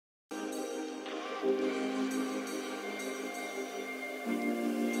Hey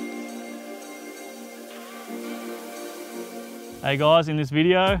guys, in this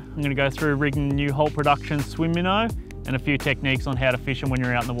video, I'm going to go through rigging the new HOLTPRODUCTIONS SWIMMINNOW and a few techniques on how to fish them when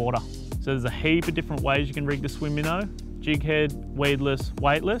you're out in the water. So there's a heap of different ways you can rig the SWIMMINNOW: jig head, weedless,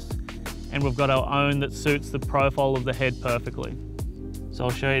 weightless, and we've got our own that suits the profile of the head perfectly. So I'll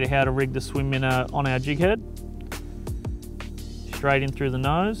show you how to rig the SWIMMINNOW on our jig head. Straight in through the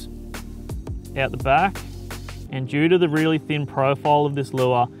nose, out the back, and due to the really thin profile of this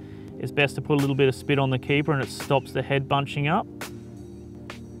lure, it's best to put a little bit of spit on the keeper and it stops the head bunching up.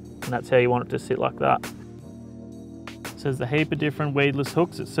 And that's how you want it to sit, like that. So there's a heap of different weedless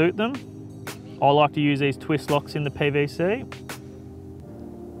hooks that suit them. I like to use these twist locks in the PVC.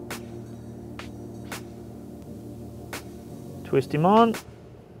 Twist him on.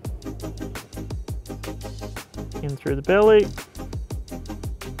 In through the belly.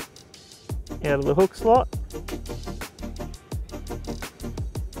 Out of the hook slot.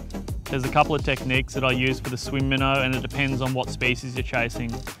 There's a couple of techniques that I use for the SWIMMINNOW, and it depends on what species you're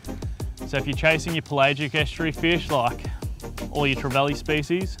chasing. So if you're chasing your pelagic estuary fish, like all your trevally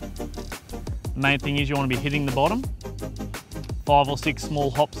species, the main thing is you want to be hitting the bottom, 5 or 6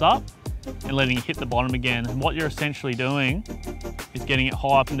 small hops up, and letting it hit the bottom again. And what you're essentially doing is getting it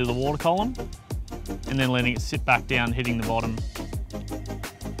high up into the water column, and then letting it sit back down, hitting the bottom.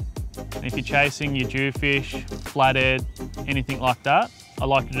 And if you're chasing your jewfish, flathead, anything like that, I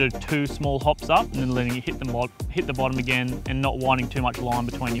like to do 2 small hops up and then letting it hit the bottom again and not wanting too much line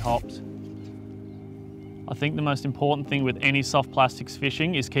between your hops. I think the most important thing with any soft plastics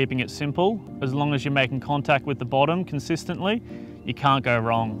fishing is keeping it simple. As long as you're making contact with the bottom consistently, you can't go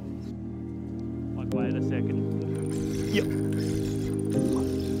wrong. Like, wait a second. Yep.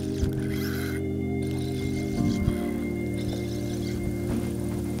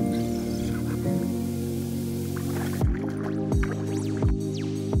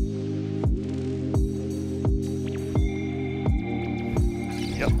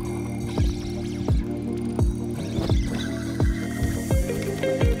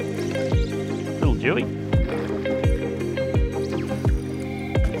 Little dewy.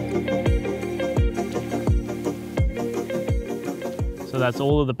 So that's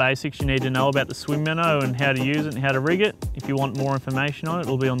all of the basics you need to know about the SWIMMINNOW and how to use it and how to rig it. If you want more information on it,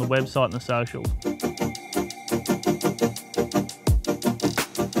 it'll be on the website and the socials.